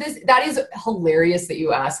 Well, so that is hilarious that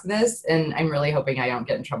you ask this, and I'm really hoping I don't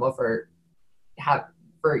get in trouble for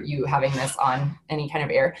you having this on any kind of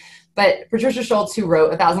air. But Patricia Schultz, who wrote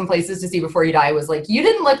 1,000 Places to See Before You Die, was like, you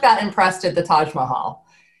didn't look that impressed at the Taj Mahal.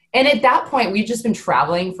 And at that point, we'd just been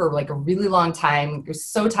traveling for like a really long time. I was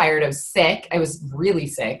so tired. I was sick. I was really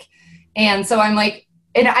sick. And so I'm like,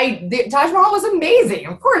 the Taj Mahal was amazing.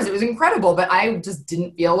 Of course, it was incredible, but I just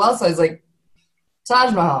didn't feel well. So I was like,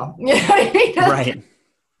 Taj Mahal. You know what I mean? Right.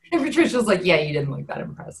 And Patricia was like, yeah, you didn't look that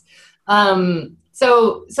impressed.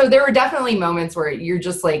 So there were definitely moments where you're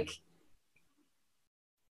just like,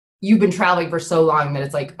 you've been traveling for so long that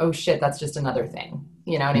it's like, oh shit, that's just another thing.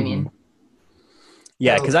 You know what I mean?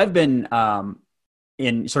 Yeah, because I've been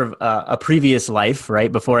in sort of a previous life,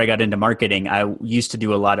 right? Before I got into marketing, I used to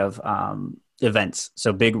do a lot of events.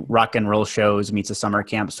 So big rock and roll shows meets a summer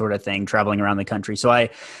camp sort of thing, traveling around the country. So I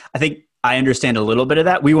think I understand a little bit of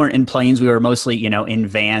that. We weren't in planes. We were mostly, you know, in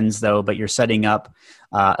vans though, but you're setting up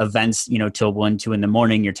events, you know, till 1, 2 in the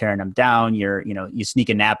morning, you're tearing them down. You sneak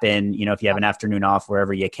a nap in, you know, if you have an afternoon off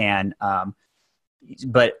wherever you can.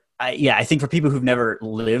 But I think for people who've never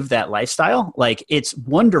lived that lifestyle, like, it's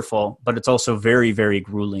wonderful, but it's also very, very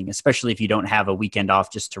grueling, especially if you don't have a weekend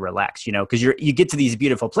off just to relax, you know, because you get to these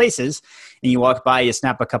beautiful places and you walk by, you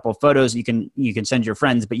snap a couple of photos, you can send your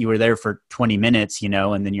friends, but you were there for 20 minutes, you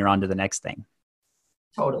know, and then you're on to the next thing.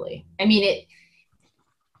 Totally. I mean,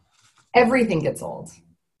 everything gets old.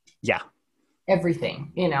 Yeah.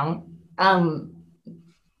 Everything, you know.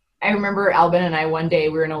 I remember Albin and I, one day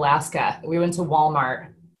we were in Alaska. We went to Walmart.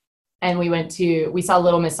 And we saw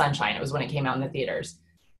Little Miss Sunshine. It was when it came out in the theaters.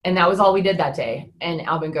 And that was all we did that day. And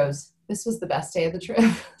Albin goes, this was the best day of the trip.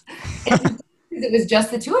 It was just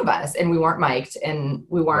the two of us, and we weren't mic'd, and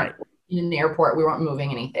we weren't in an airport. We weren't moving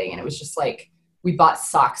anything. And it was just like, we bought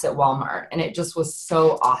socks at Walmart, and it just was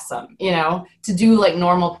so awesome, you know, to do like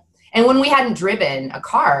normal. And when we hadn't driven a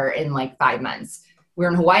car in like 5 months, we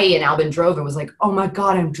were in Hawaii, and Albin drove and was like, oh my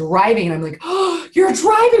God, I'm driving. And I'm like, oh, you're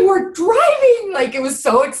driving. We're driving. Like, it was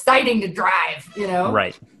so exciting to drive, you know?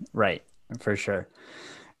 Right. For sure.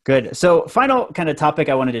 Good. So final kind of topic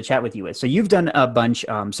I wanted to chat with you with. So you've done a bunch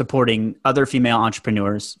supporting other female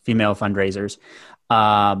entrepreneurs, female fundraisers.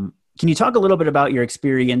 Can you talk a little bit about your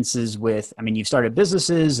experiences with, I mean, you've started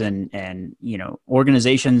businesses and, you know,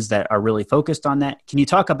 organizations that are really focused on that. Can you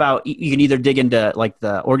talk about, you can either dig into like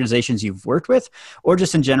the organizations you've worked with, or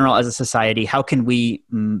just in general as a society, how can we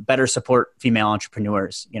better support female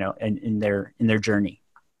entrepreneurs, you know, in their journey?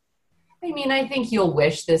 I mean, I think you'll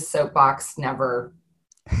wish this soapbox never.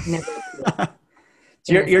 It's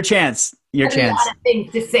your chance. Your chance. A lot of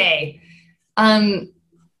things to say.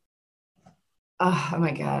 Oh my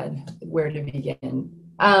God, where to begin?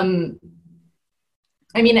 I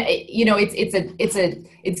mean, you know,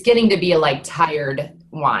 it's getting to be a like tired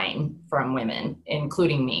whine from women,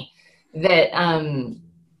 including me, that,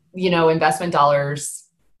 you know, investment dollars,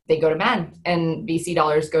 they go to men, and VC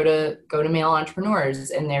dollars go to male entrepreneurs.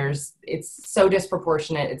 And it's so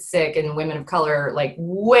disproportionate. It's sick. And women of color, like,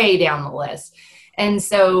 way down the list. And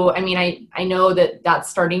so, I mean, I know that that's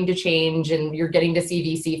starting to change, and you're getting to see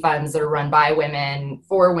VC funds that are run by women,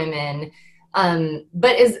 for women.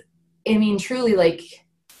 But truly, like,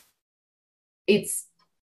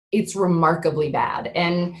 it's remarkably bad.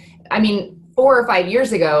 And I mean, 4 or 5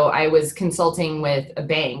 years ago, I was consulting with a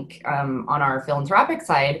bank on our philanthropic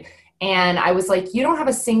side. And I was like, you don't have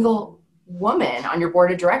a single woman on your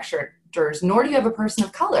board of directors, nor do you have a person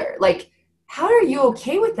of color. Like, how are you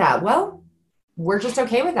okay with that? Well, we're just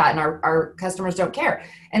okay with that, and our customers don't care.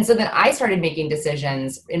 And so then I started making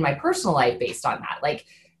decisions in my personal life based on that. Like,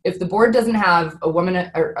 if the board doesn't have a woman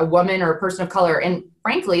or a person of color, and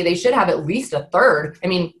frankly, they should have at least a third. I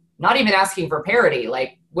mean, not even asking for parity,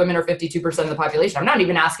 like women are 52% of the population. I'm not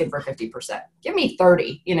even asking for 50%. Give me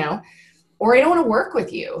 30, you know, or I don't want to work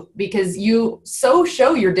with you because you so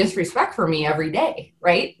show your disrespect for me every day,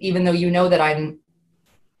 right? Even though you know that I'm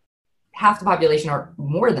half the population or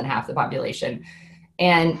more than half the population.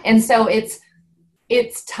 And so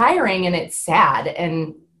it's tiring and it's sad.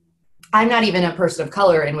 And I'm not even a person of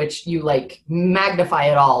color, in which you like magnify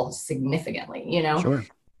it all significantly, you know? Sure.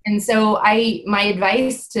 And so my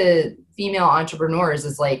advice to female entrepreneurs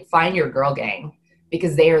is like, find your girl gang.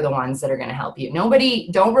 because they are the ones that are going to help you.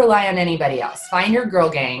 Don't rely on anybody else. Find your girl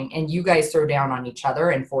gang and you guys throw down on each other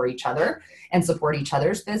and for each other and support each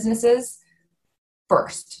other's businesses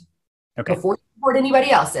first. Okay. Before you support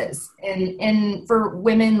anybody else's. And for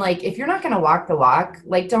women, like, if you're not going to walk the walk,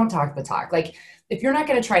 like, don't talk the talk. Like, if you're not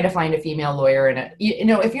going to try to find a female lawyer and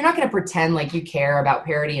if you're not going to pretend like you care about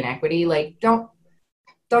parity and equity, like, don't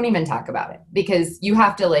even talk about it, because you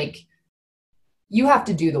have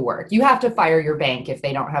to do the work. You have to fire your bank if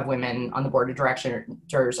they don't have women on the board of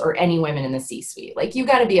directors or any women in the C-suite. Like, you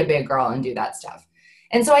got to be a big girl and do that stuff.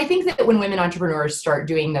 And so I think that when women entrepreneurs start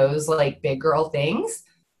doing those like big girl things,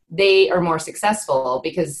 they are more successful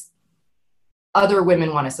because other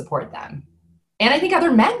women want to support them. And I think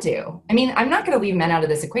other men do. I mean, I'm not going to leave men out of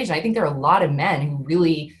this equation. I think there are a lot of men who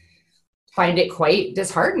really find it quite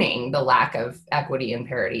disheartening, the lack of equity and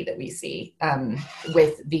parity that we see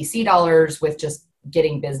with VC dollars, with just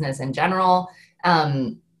getting business in general.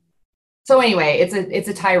 So anyway, it's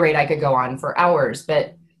a tirade I could go on for hours,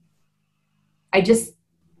 but I just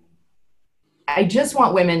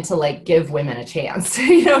want women to like give women a chance.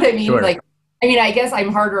 You know what I mean? Sure. Like, I mean, I guess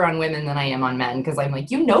I'm harder on women than I am on men, because I'm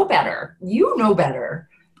like, you know better.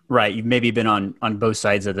 Right. You've maybe been on both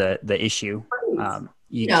sides of the issue. Right.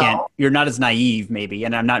 You're not as naive maybe.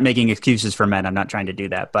 And I'm not making excuses for men. I'm not trying to do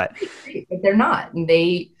that, but they're not. But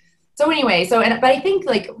I think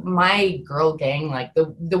like my girl gang, like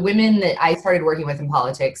the women that I started working with in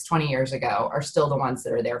politics 20 years ago are still the ones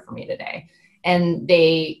that are there for me today. And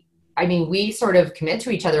we sort of commit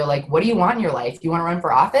to each other. Like, what do you want in your life? Do you want to run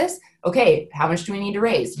for office? Okay. How much do we need to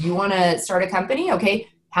raise? You want to start a company? Okay.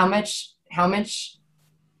 How much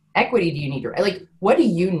equity do you need to, like, what do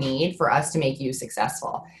you need for us to make you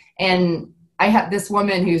successful? And I have this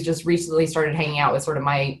woman who's just recently started hanging out with sort of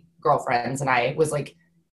my girlfriends. And I was like,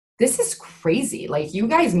 this is crazy. Like, you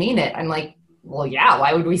guys mean it. I'm like, well, yeah,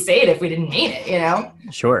 why would we say it if we didn't mean it? You know?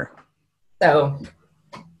 Sure. So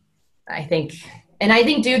I think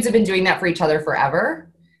dudes have been doing that for each other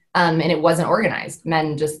forever. And it wasn't organized.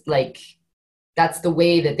 Men just like, that's the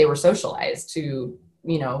way that they were socialized to,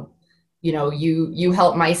 you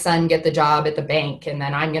help my son get the job at the bank, and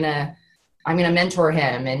then I'm going to mentor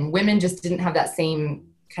him. And women just didn't have that same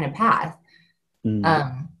kind of path.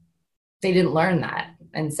 They didn't learn that.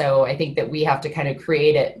 And so I think that we have to kind of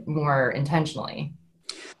create it more intentionally.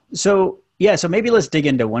 So maybe let's dig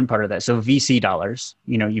into one part of that. So VC dollars,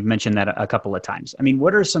 you've mentioned that a couple of times. I mean,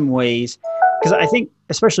 what are some ways, because I think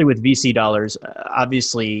especially with VC dollars,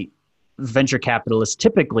 obviously venture capitalists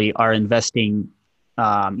typically are investing,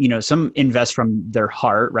 some invest from their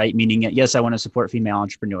heart, right? Meaning, yes, I want to support female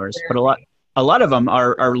entrepreneurs, but a lot of them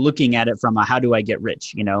are looking at it from a, how do I get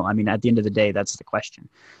rich? I mean, at the end of the day, that's the question,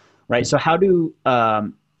 right? So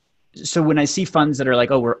so when I see funds that are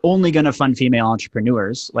like, oh, we're only going to fund female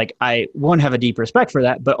entrepreneurs, like I won't have a deep respect for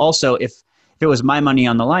that. But also if it was my money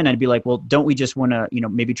on the line, I'd be like, well, don't we just want to,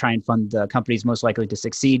 maybe try and fund the companies most likely to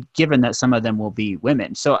succeed, given that some of them will be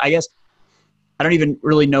women. So I guess I don't even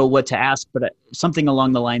really know what to ask, but something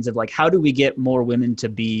along the lines of like, how do we get more women to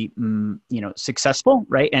be, successful,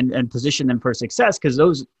 right? And position them for success?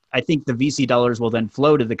 Because I think the VC dollars will then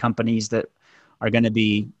flow to the companies that are going to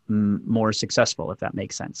be more successful, if that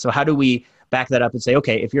makes sense. So how do we back that up and say,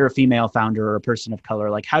 okay, if you're a female founder or a person of color,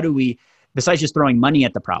 like how do we, besides just throwing money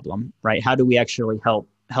at the problem, right? How do we actually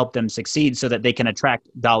help them succeed so that they can attract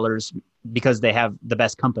dollars because they have the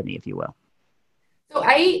best company, if you will? So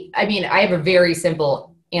I have a very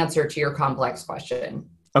simple answer to your complex question.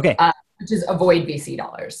 Okay. Which is avoid VC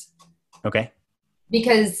dollars. Okay.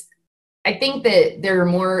 Because I think that there are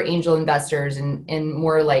more angel investors and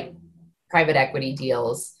more like private equity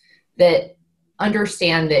deals that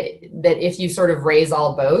understand that if you sort of raise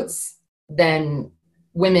all boats, then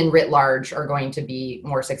women writ large are going to be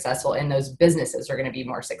more successful, and those businesses are going to be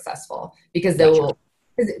more successful because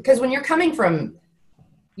because when you're coming from,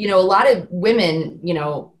 a lot of women,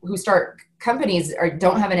 who start companies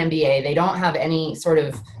don't have an MBA. They don't have any sort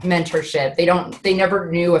of mentorship. They never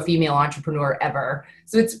knew a female entrepreneur ever.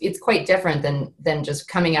 So it's quite different than just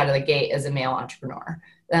coming out of the gate as a male entrepreneur.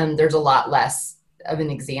 There's a lot less of an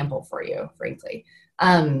example for you, frankly.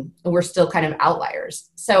 We're still kind of outliers.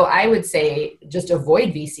 So I would say just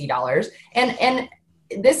avoid VC dollars. And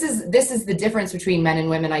this is the difference between men and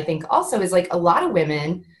women, I think also, is like a lot of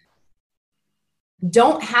women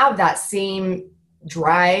don't have that same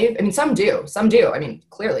drive. I mean, some do. I mean,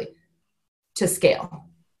 clearly, to scale,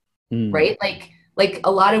 right? Like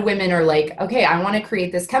a lot of women are like, okay, I want to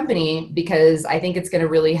create this company because I think it's going to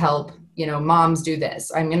really help, moms do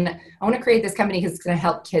this. I want to create this company because it's going to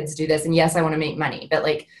help kids do this. And yes, I want to make money, but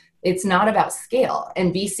like It's not about scale.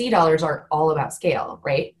 And VC dollars are all about scale,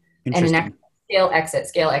 right? And Interesting.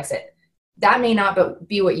 scale exit. That may not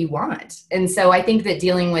be what you want. And so I think that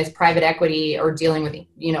dealing with private equity or dealing with,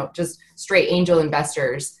 just straight angel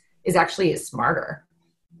investors is actually smarter,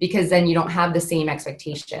 because then you don't have the same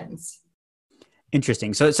expectations.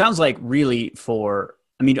 Interesting. So it sounds like really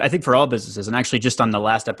I think for all businesses, and actually just on the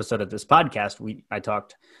last episode of this podcast, I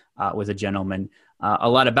talked with a gentleman a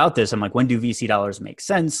lot about this. I'm like, when do VC dollars make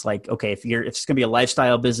sense? Like, okay, if it's going to be a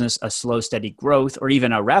lifestyle business, a slow, steady growth, or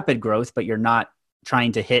even a rapid growth, but you're not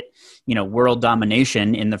trying to hit, world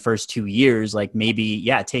domination in the first 2 years, like maybe,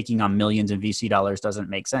 taking on millions in VC dollars doesn't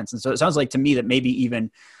make sense. And so it sounds like to me that maybe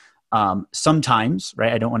even sometimes,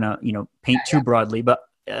 right? I don't want to, paint too broadly, but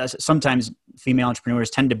sometimes female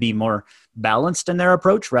entrepreneurs tend to be more balanced in their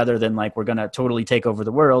approach rather than like, we're going to totally take over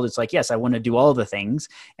the world. It's like, yes, I want to do all the things,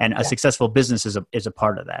 and a successful business is a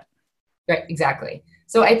part of that. Right. Exactly.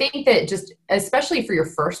 So I think that just, especially for your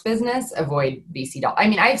first business, avoid VC dollars. I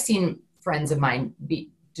mean, I've seen friends of mine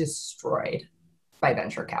be destroyed by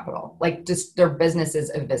venture capital, like just their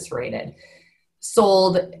businesses eviscerated,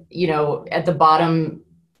 sold, at the bottom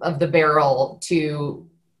of the barrel to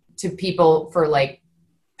people for like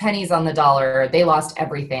pennies on the dollar. They lost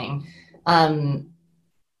everything. I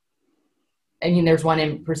mean, there's one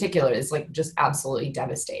in particular that's like just absolutely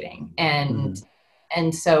devastating. And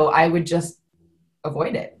so I would just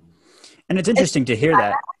avoid it. And it's interesting to hear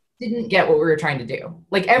that. Didn't get what we were trying to do.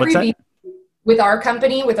 Like with our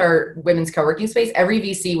company, with our women's co-working space, every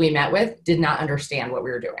VC we met with did not understand what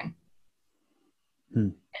we were doing.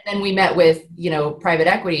 And then we met with, private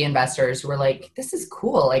equity investors who were like, this is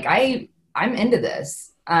cool. Like I'm into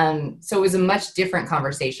this. So it was a much different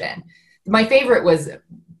conversation. My favorite was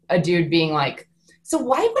a dude being like, so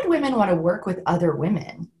why would women want to work with other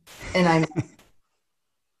women? And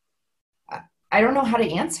I don't know how to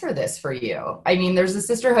answer this for you. I mean, there's a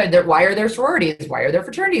sisterhood. Why are there sororities? Why are there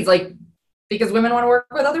fraternities? Like, because women want to work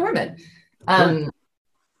with other women.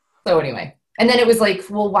 So anyway, and then it was like,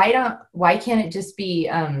 well, why can't it just be,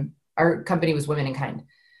 our company was Women in Kind.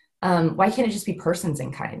 Why can't it just be Persons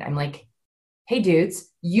in Kind? I'm like, hey dudes,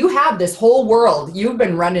 you have this whole world. You've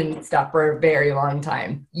been running stuff for a very long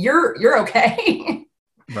time. You're okay.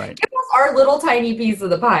 Right. Give us our little tiny piece of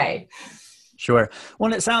the pie. Sure.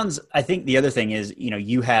 Well, I think the other thing is,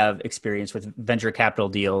 you have experience with venture capital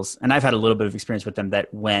deals, and I've had a little bit of experience with them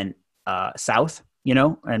that went south,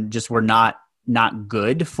 and just were not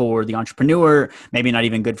good for the entrepreneur, maybe not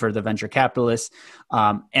even good for the venture capitalist.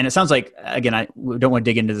 And it sounds like, again, I don't want to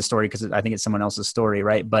dig into the story because I think it's someone else's story,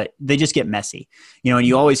 right? But they just get messy, and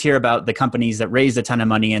you always hear about the companies that raised a ton of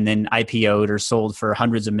money and then IPO'd or sold for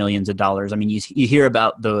hundreds of millions of dollars. I mean, you hear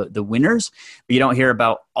about the winners, but you don't hear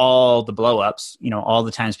about all the blowups, all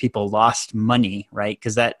the times people lost money, right?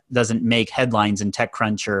 Because that doesn't make headlines in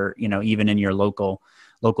TechCrunch or, even in your local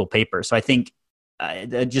paper. So I think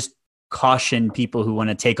just caution people who want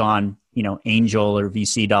to take on, angel or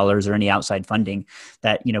VC dollars or any outside funding,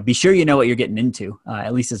 that, be sure you know what you're getting into,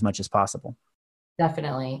 at least as much as possible.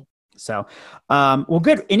 Definitely. So, well,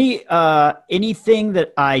 good. Anything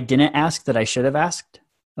that I didn't ask that I should have asked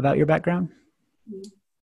about your background?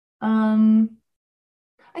 I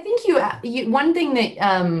think you one thing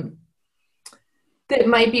that, that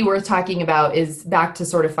might be worth talking about is back to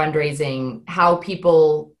sort of fundraising, how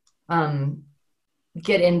people,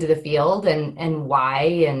 get into the field and why.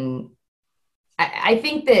 And I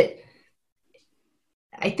think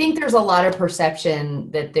there's a lot of perception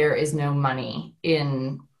that there is no money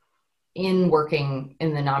in working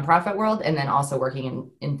in the nonprofit world and then also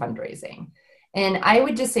working in fundraising. And I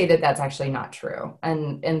would just say that that's actually not true.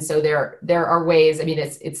 And so there are ways, I mean,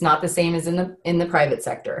 it's not the same as in the private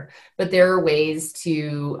sector, but there are ways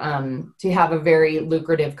to have a very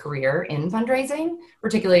lucrative career in fundraising,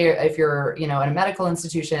 particularly if you're, in a medical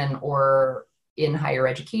institution or in higher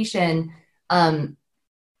education. And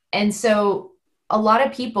so a lot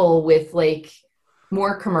of people with like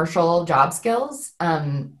more commercial job skills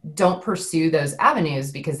don't pursue those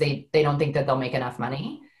avenues because they don't think that they'll make enough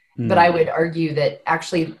money. But I would argue that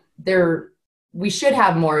actually we should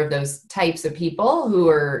have more of those types of people who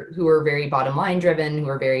are very bottom line driven, who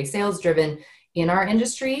are very sales driven in our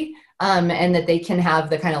industry, and that they can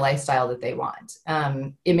have the kind of lifestyle that they want.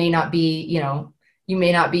 It may not be, you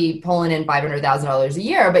may not be pulling in $500,000 a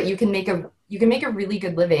year, but you can make a really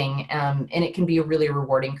good living, and it can be a really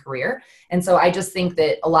rewarding career. And so I just think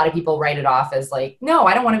that a lot of people write it off as like, no,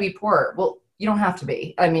 I don't want to be poor. Well, you don't have to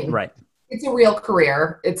be. I mean, right. It's a real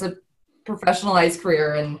career. It's a professionalized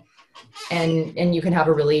career, and you can have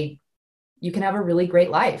a really great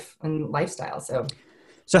life and lifestyle.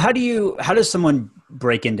 So how does someone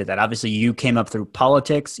break into that? Obviously you came up through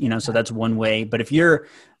politics, so that's one way, but if you're,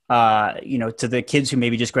 to the kids who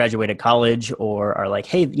maybe just graduated college or are like,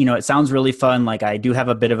 hey, it sounds really fun. Like I do have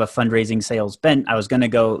a bit of a fundraising sales bent. I was going to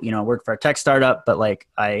go, work for a tech startup, but like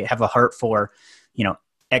I have a heart for,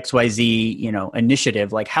 XYZ,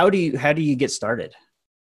 initiative. Like how do you get started?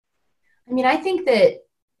 I mean, I think that,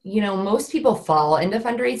 most people fall into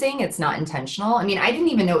fundraising. It's not intentional. I mean, I didn't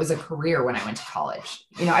even know it was a career when I went to college.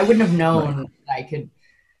 I wouldn't have known that I could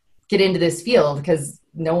get into this field because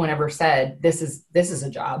no one ever said this is a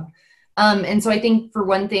job. And so I think for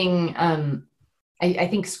one thing, I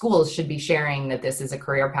think schools should be sharing that this is a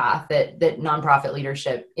career path, that nonprofit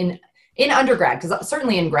leadership in undergrad, because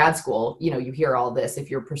certainly in grad school, you hear all this if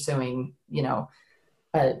you're pursuing, an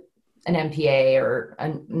MPA or a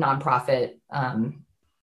nonprofit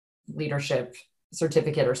leadership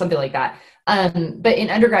certificate or something like that. But in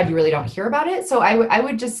undergrad, you really don't hear about it. So I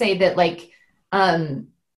would just say that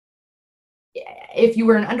if you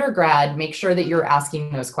were an undergrad, make sure that you're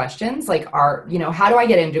asking those questions. Like, how do I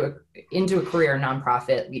get into a career in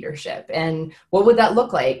nonprofit leadership, and what would that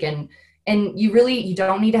look like? And you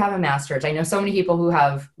don't need to have a master's. I know so many people who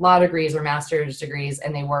have law degrees or master's degrees,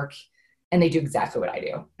 and they work and they do exactly what I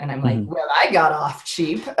do. And I'm like, well, I got off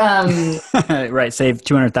cheap. Right. Save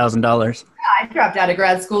 $200,000. I dropped out of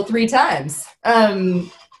grad school 3 times. And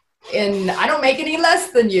I don't make any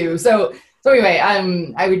less than you. So anyway,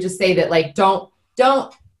 I would just say that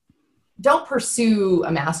don't pursue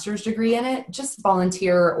a master's degree in it. Just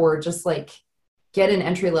volunteer or just get an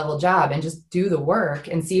entry-level job and just do the work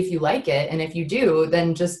and see if you like it. And if you do,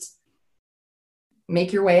 then just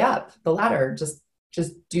make your way up the ladder. Just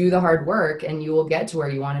do the hard work and you will get to where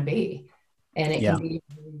you want to be. And it can be a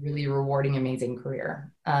really, really rewarding, amazing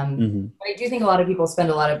career. But I do think a lot of people spend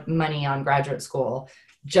a lot of money on graduate school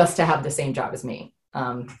just to have the same job as me.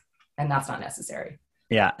 And that's not necessary.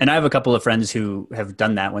 Yeah. And I have a couple of friends who have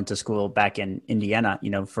done that, went to school back in Indiana,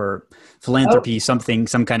 for philanthropy, some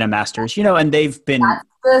kind of master's, and they've been that's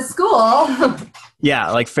the school.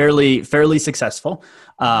 Yeah. Fairly successful.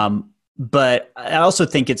 But I also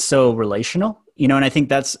think it's so relational, and I think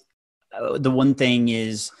that's the one thing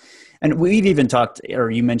is, and we've even talked, or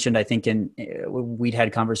you mentioned, I think we'd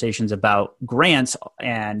had conversations about grants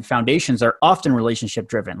and foundations are often relationship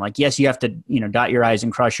driven. Like, yes, you have to, dot your I's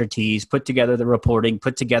and cross your T's, put together the reporting,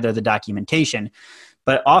 put together the documentation,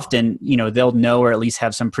 but often, they'll know, or at least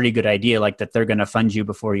have some pretty good idea, like that they're going to fund you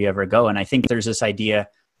before you ever go. And I think there's this idea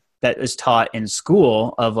that is taught in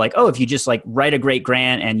school of if you just write a great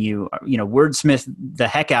grant and you wordsmith the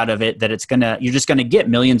heck out of it, that you're just gonna get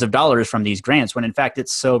millions of dollars from these grants, when in fact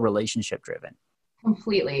it's so relationship driven.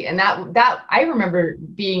 Completely. And that I remember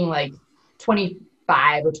being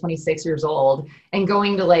 25 or 26 years old and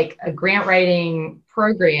going to a grant writing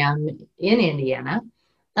program in Indiana,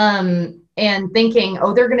 and thinking,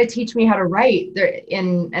 oh, they're going to teach me how to write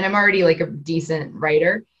and I'm already a decent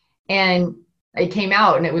writer. And I came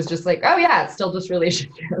out and it was just oh yeah, it's still just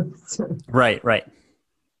relationships. Right.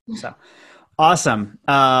 So awesome.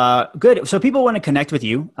 Good. So people want to connect with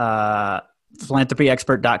you,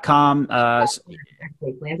 philanthropyexpert.com.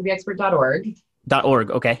 Philanthropyexpert.org.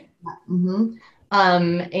 .org. Okay. Mm-hmm.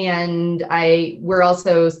 And we're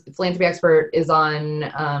also, Philanthropy Expert is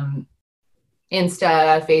on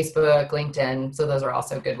Insta, Facebook, LinkedIn. So those are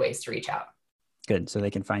also good ways to reach out. Good. So they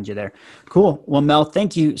can find you there. Cool. Well, Mel,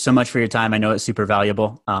 thank you so much for your time. I know it's super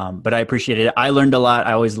valuable, but I appreciate it. I learned a lot.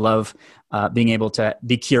 I always love being able to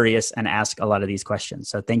be curious and ask a lot of these questions.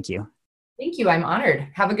 So thank you. Thank you. I'm honored.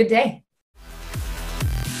 Have a good day.